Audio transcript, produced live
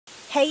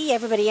Hey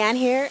everybody, Ann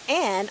here,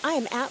 and I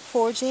am out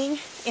foraging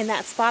in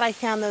that spot. I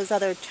found those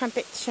other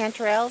trumpet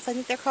chanterelles, I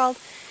think they're called,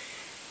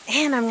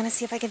 and I'm going to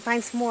see if I can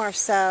find some more.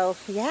 So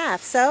yeah,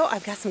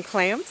 I've got some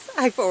clams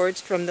I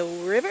foraged from the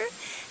river,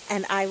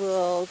 and I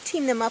will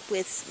team them up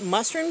with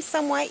mushrooms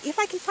some way if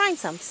I can find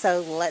some. So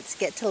let's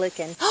get to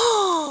looking.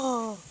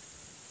 Oh!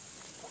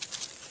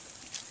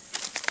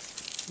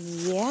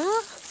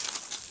 Yeah?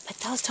 But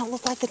those don't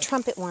look like the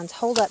trumpet ones.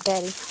 Hold up,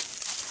 Betty.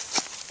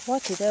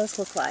 What do those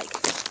look like?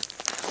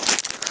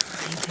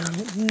 I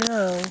don't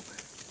know.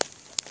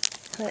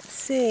 Let's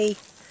see.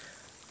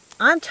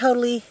 I'm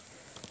going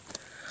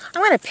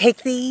to pick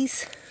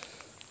these.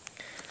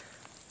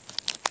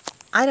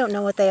 I don't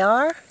know what they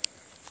are,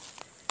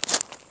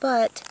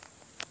 but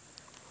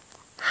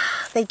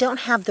they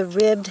don't have the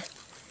ribbed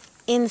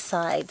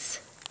insides.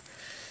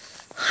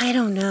 I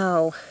don't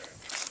know.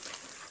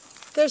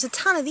 There's a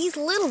ton of these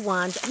little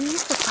ones, and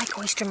these look like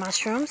oyster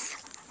mushrooms.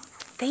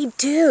 They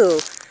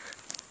do.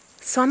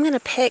 So I'm going to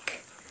pick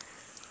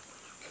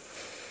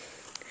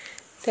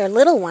their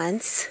little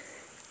ones.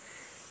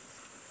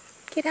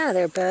 Get out of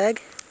there, bug.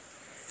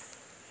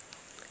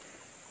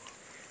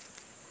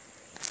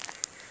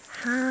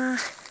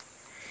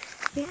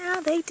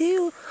 Yeah, they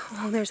do.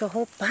 Oh, there's a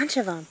whole bunch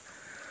of them.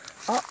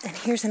 Oh, and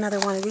here's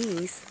another one of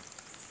these.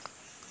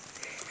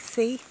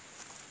 See?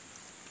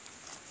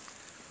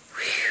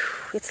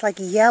 Whew, it's like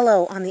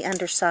yellow on the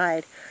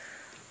underside.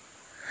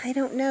 I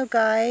don't know,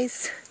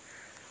 guys.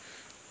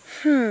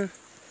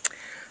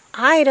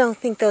 I don't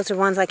think those are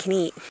ones I can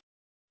eat.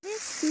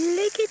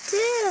 Look at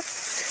this.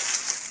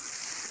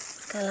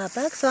 It's got a lot of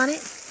bugs on it.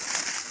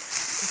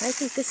 But I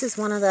think this is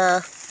one of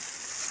the...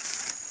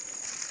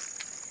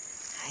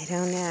 I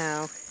don't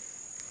know.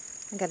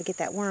 I got to get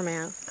that worm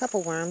out. A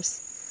couple worms.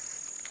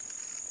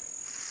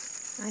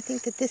 I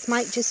think that this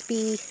might just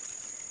be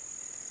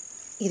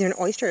either an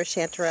oyster or a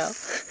chanterelle.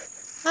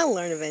 I'll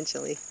learn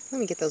eventually. Let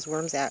me get those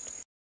worms out.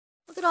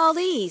 Look at all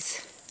these.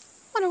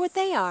 Wonder what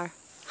they are.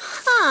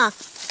 Huh.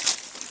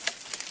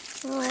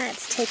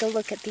 Let's take a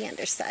look at the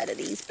underside of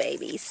these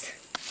babies.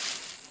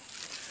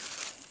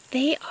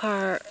 They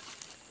are...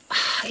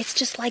 It's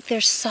just like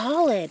they're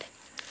solid.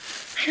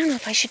 I don't know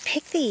if I should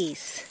pick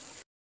these.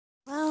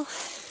 Well,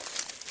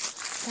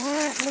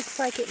 that looks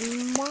like it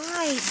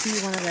might be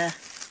one of the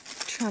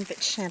trumpet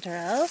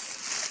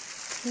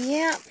chanterelles.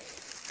 Yep.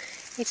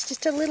 It's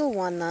just a little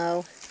one,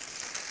 though.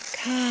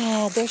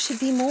 God, there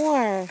should be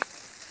more.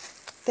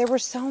 There were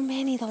so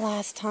many the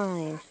last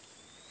time.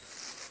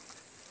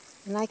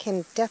 And I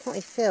can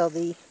definitely feel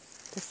the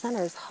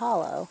center is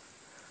hollow.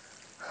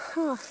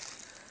 Huh.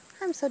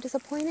 I'm so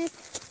disappointed.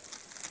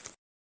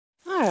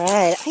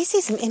 Alright, I see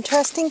some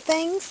interesting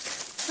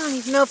things. I don't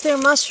even know if they're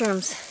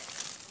mushrooms.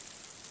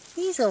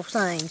 These little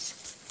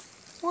things.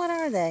 What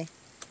are they?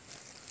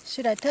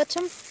 Should I touch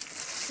them?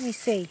 Let me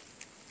see.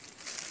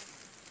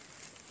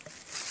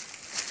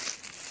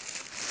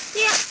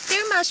 Yeah,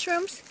 they're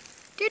mushrooms.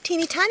 They're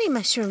teeny tiny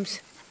mushrooms.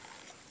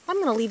 I'm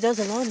going to leave those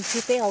alone and see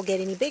if they all get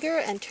any bigger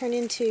and turn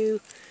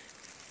into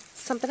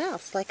something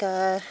else, like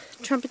a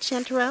trumpet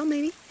chanterelle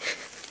maybe.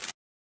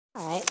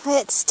 Alright,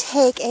 let's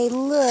take a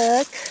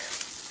look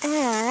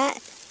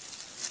at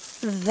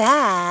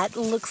that.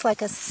 Looks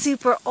like a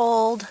super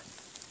old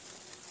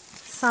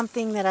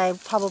something that I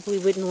probably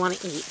wouldn't want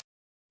to eat.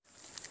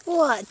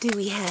 What do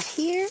we have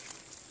here?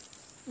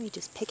 Let me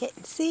just pick it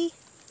and see.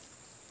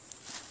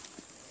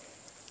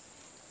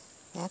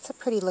 That's a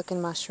pretty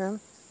looking mushroom.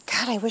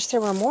 God, I wish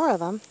there were more of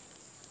them.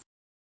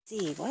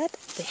 Let's see, what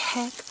the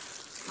heck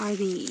are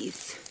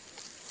these?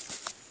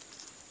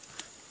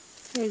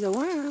 There's a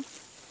worm.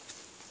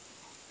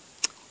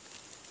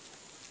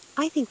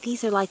 I think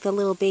these are like the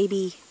little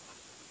baby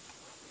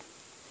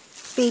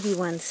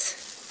ones.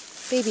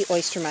 Baby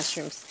oyster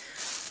mushrooms.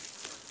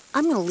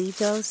 I'm going to leave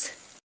those.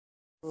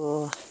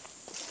 Oh,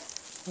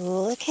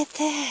 look at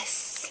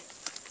this.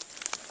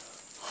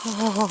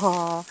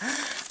 Oh,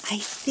 I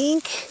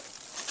think...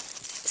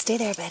 Stay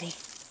there, Betty.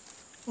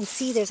 And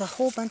see, there's a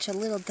whole bunch of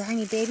little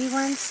tiny baby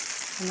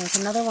ones. And there's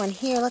another one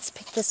here. Let's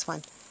pick this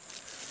one.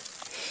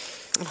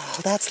 Oh,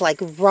 that's like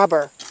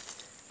rubber.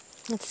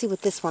 Let's see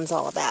what this one's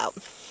all about.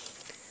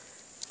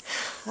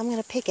 I'm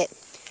going to pick it.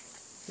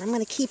 I'm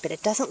going to keep it.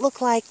 It doesn't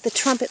look like the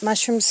trumpet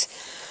mushrooms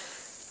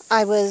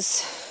I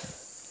was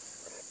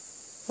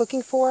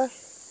looking for.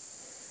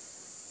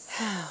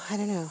 I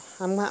don't know.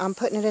 I'm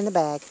putting it in the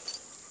bag.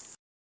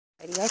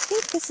 I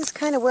think this is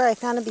kind of where I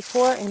found it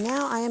before, and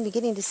now I am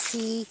beginning to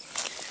see...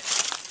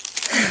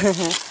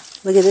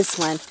 Look at this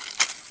one.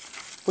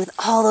 With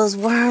all those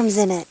worms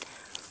in it.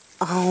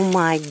 Oh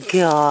my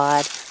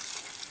God.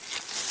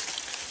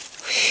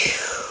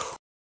 Whew.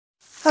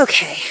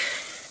 Okay.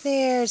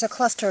 There's a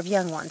cluster of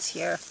young ones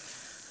here.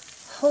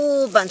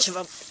 Whole bunch of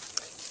them.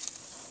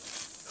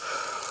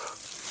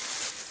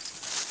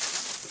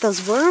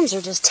 Those worms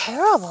are just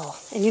terrible.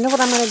 And you know what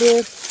I'm going to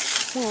do?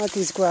 I'm going to let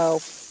these grow.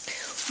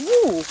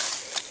 Ooh.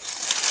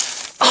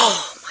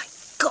 Oh my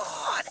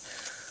God.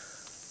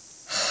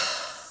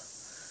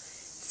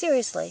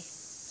 Seriously.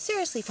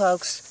 Seriously,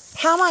 folks.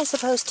 How am I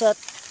supposed to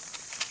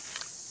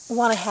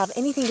want to have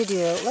anything to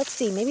do. Let's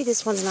see, maybe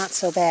this one's not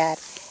so bad.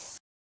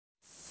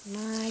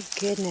 My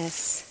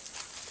goodness.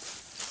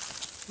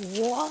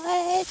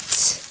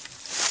 What?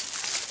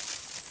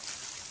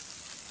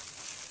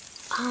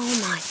 Oh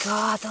my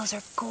God, those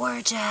are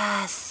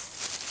gorgeous.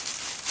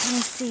 Let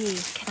me see,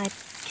 can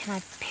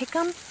I pick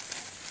them?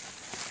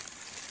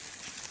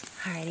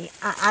 Alrighty,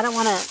 I don't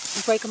want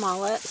to break them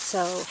all up,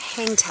 so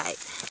hang tight.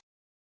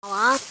 All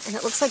off, and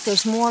it looks like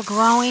there's more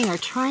growing or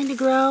trying to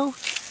grow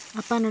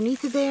up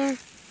underneath of there.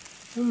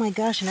 Oh my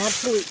gosh, an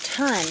absolute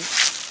ton.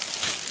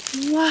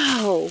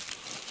 Wow.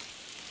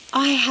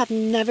 I have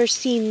never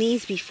seen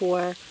these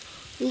before.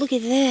 Look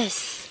at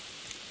this.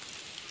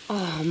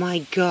 Oh my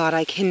God,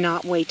 I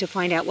cannot wait to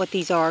find out what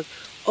these are.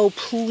 Oh,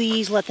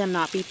 please let them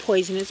not be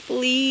poisonous.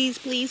 Please,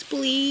 please,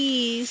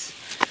 please.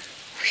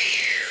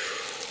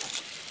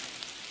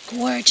 Whew.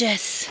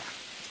 Gorgeous.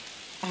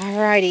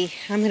 Alrighty,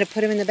 I'm going to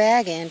put them in the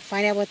bag and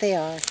find out what they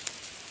are.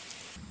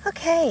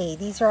 Okay,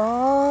 these are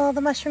all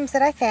the mushrooms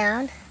that I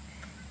found.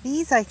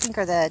 These, I think,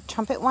 are the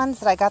trumpet ones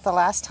that I got the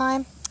last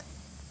time.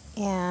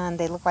 And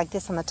they look like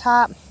this on the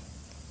top,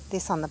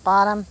 this on the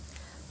bottom.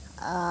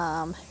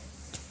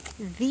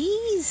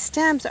 These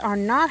stems are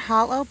not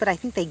hollow, but I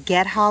think they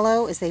get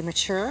hollow as they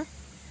mature.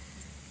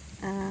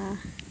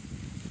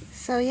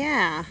 So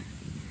yeah,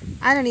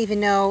 I don't even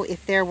know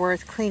if they're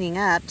worth cleaning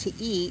up to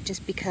eat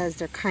just because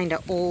they're kind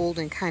of old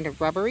and kind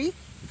of rubbery.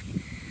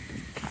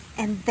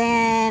 And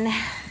then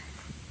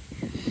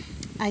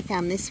I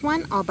found this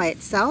one all by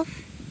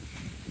itself,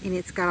 and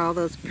it's got all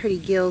those pretty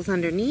gills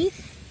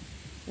underneath.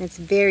 And it's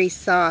very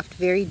soft,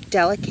 very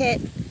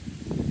delicate.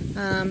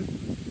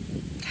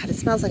 God, it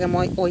smells like an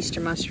oyster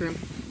mushroom.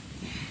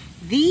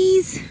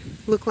 These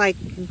look like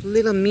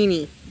little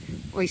mini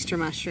oyster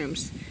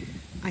mushrooms.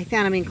 I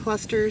found them in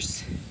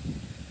clusters,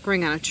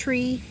 growing on a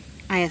tree.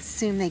 I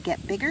assume they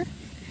get bigger.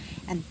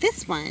 And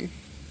this one,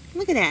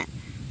 look at that.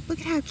 Look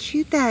at how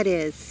cute that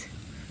is.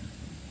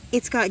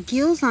 It's got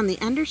gills on the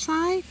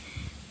underside.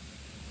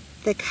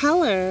 The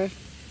color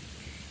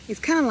is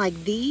kind of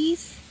like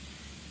these,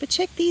 but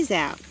check these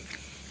out.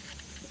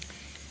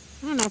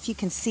 I don't know if you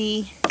can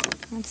see.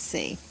 Let's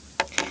see.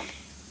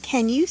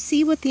 Can you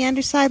see what the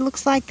underside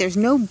looks like? There's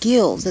no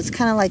gills. It's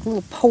kind of like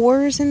little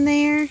pores in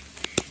there.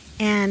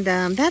 And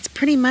that's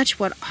pretty much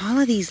what all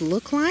of these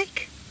look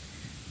like.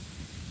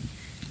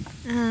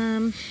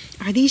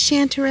 Are these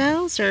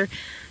chanterelles or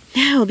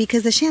no?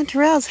 Because the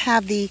chanterelles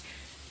have the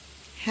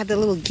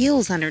little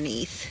gills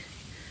underneath.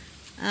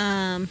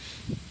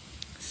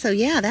 So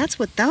yeah, that's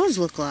what those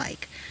look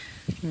like.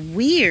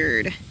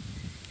 Weird.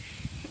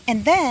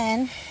 And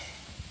then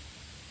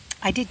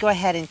I did go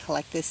ahead and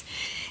collect this.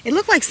 It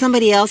looked like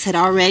somebody else had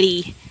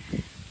already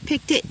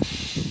picked it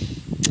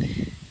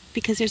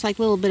because there's like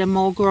a little bit of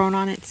mold growing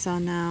on it. So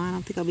no, I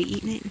don't think I'll be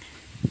eating it,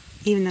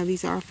 even though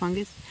these are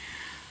fungus.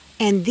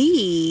 And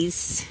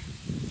these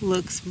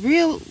looks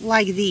real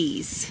like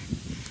these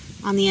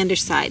on the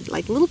underside,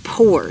 like little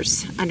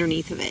pores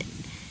underneath of it.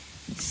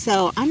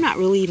 So I'm not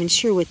really even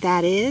sure what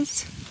that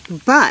is,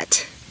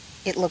 but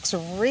it looks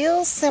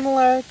real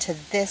similar to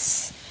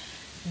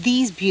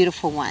these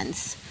beautiful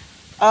ones.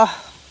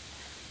 Oh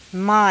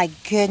my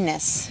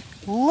goodness,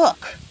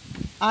 look.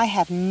 I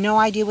have no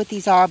idea what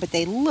these are, but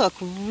they look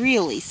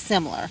really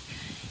similar.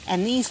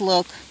 And these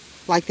look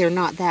like they're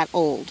not that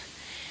old.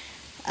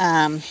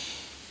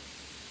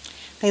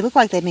 They look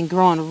like they've been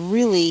growing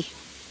really,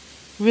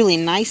 really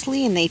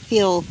nicely, and they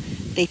feel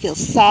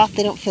soft.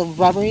 They don't feel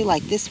rubbery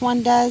like this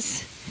one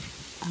does.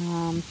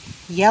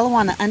 Yellow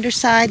on the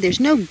underside. There's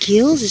no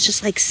gills. It's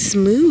just like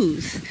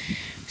smooth.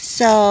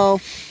 So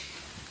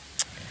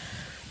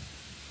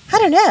I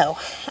don't know.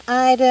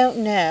 I don't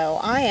know.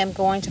 I am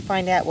going to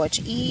find out what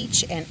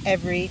each and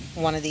every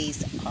one of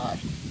these are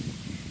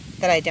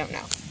that I don't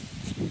know.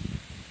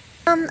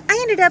 I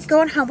ended up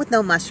going home with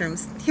no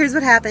mushrooms. Here's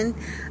what happened.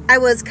 I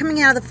was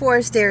coming out of the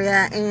forest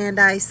area and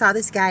I saw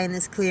this guy in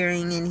this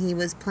clearing, and he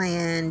was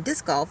playing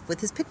disc golf with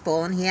his pit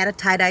bull, and he had a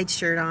tie-dyed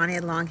shirt on. He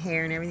had long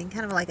hair and everything,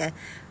 kind of like a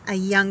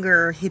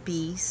younger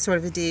hippie sort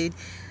of a dude.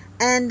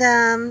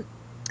 And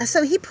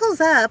so he pulls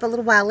up a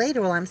little while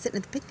later while I'm sitting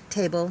at the picnic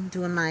table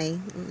doing my,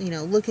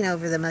 looking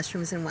over the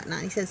mushrooms and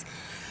whatnot. He says,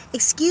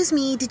 "Excuse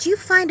me, did you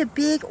find a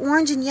big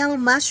orange and yellow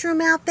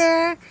mushroom out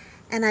there?"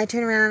 And I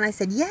turned around and I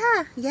said,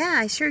 yeah,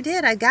 I sure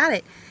did. I got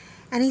it.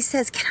 And he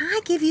says, "Can I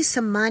give you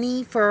some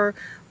money for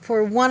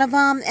one of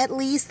them at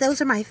least?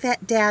 Those are my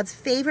dad's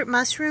favorite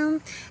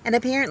mushroom." And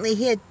apparently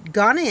he had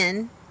gone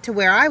in to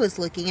where I was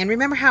looking. And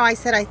remember how I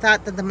said I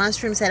thought that the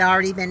mushrooms had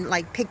already been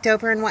like picked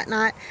over and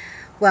whatnot?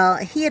 Well,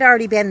 he had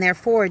already been there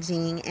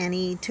foraging, and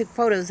he took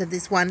photos of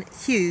this one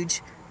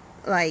huge,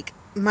 like,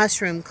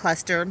 mushroom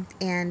cluster.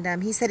 And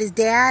he said his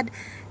dad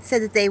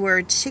said that they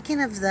were chicken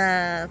of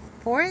the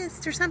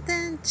forest or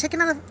something.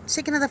 Chicken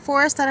of the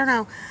forest, I don't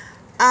know.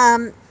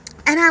 And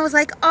I was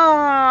like,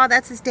 oh,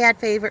 that's his dad's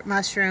favorite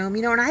mushroom.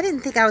 And I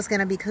didn't think I was going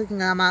to be cooking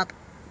them up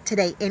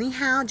today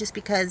anyhow, just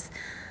because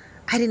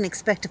I didn't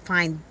expect to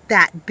find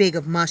that big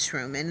of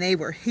mushroom, and they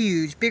were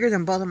huge, bigger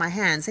than both of my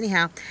hands.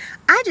 Anyhow,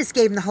 I just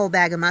gave him the whole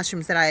bag of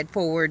mushrooms that I had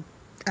forward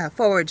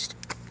foraged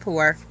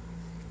for.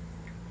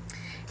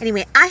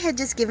 Anyway, I had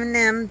just given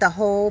them the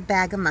whole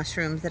bag of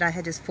mushrooms that I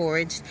had just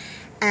foraged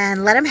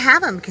and let him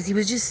have them because he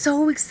was just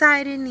so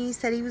excited, and he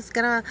said he was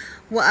gonna,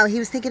 well, he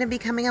was thinking of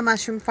becoming a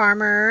mushroom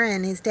farmer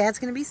and his dad's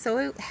gonna be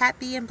so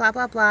happy and blah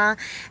blah blah.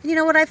 And you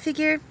know what I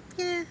figured?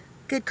 Yeah,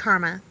 good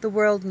karma. The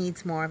world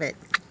needs more of it.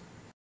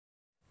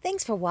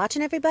 Thanks for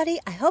watching, everybody.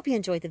 I hope you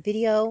enjoyed the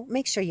video.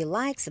 Make sure you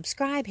like,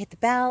 subscribe, hit the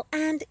bell,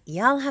 and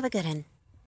y'all have a good one.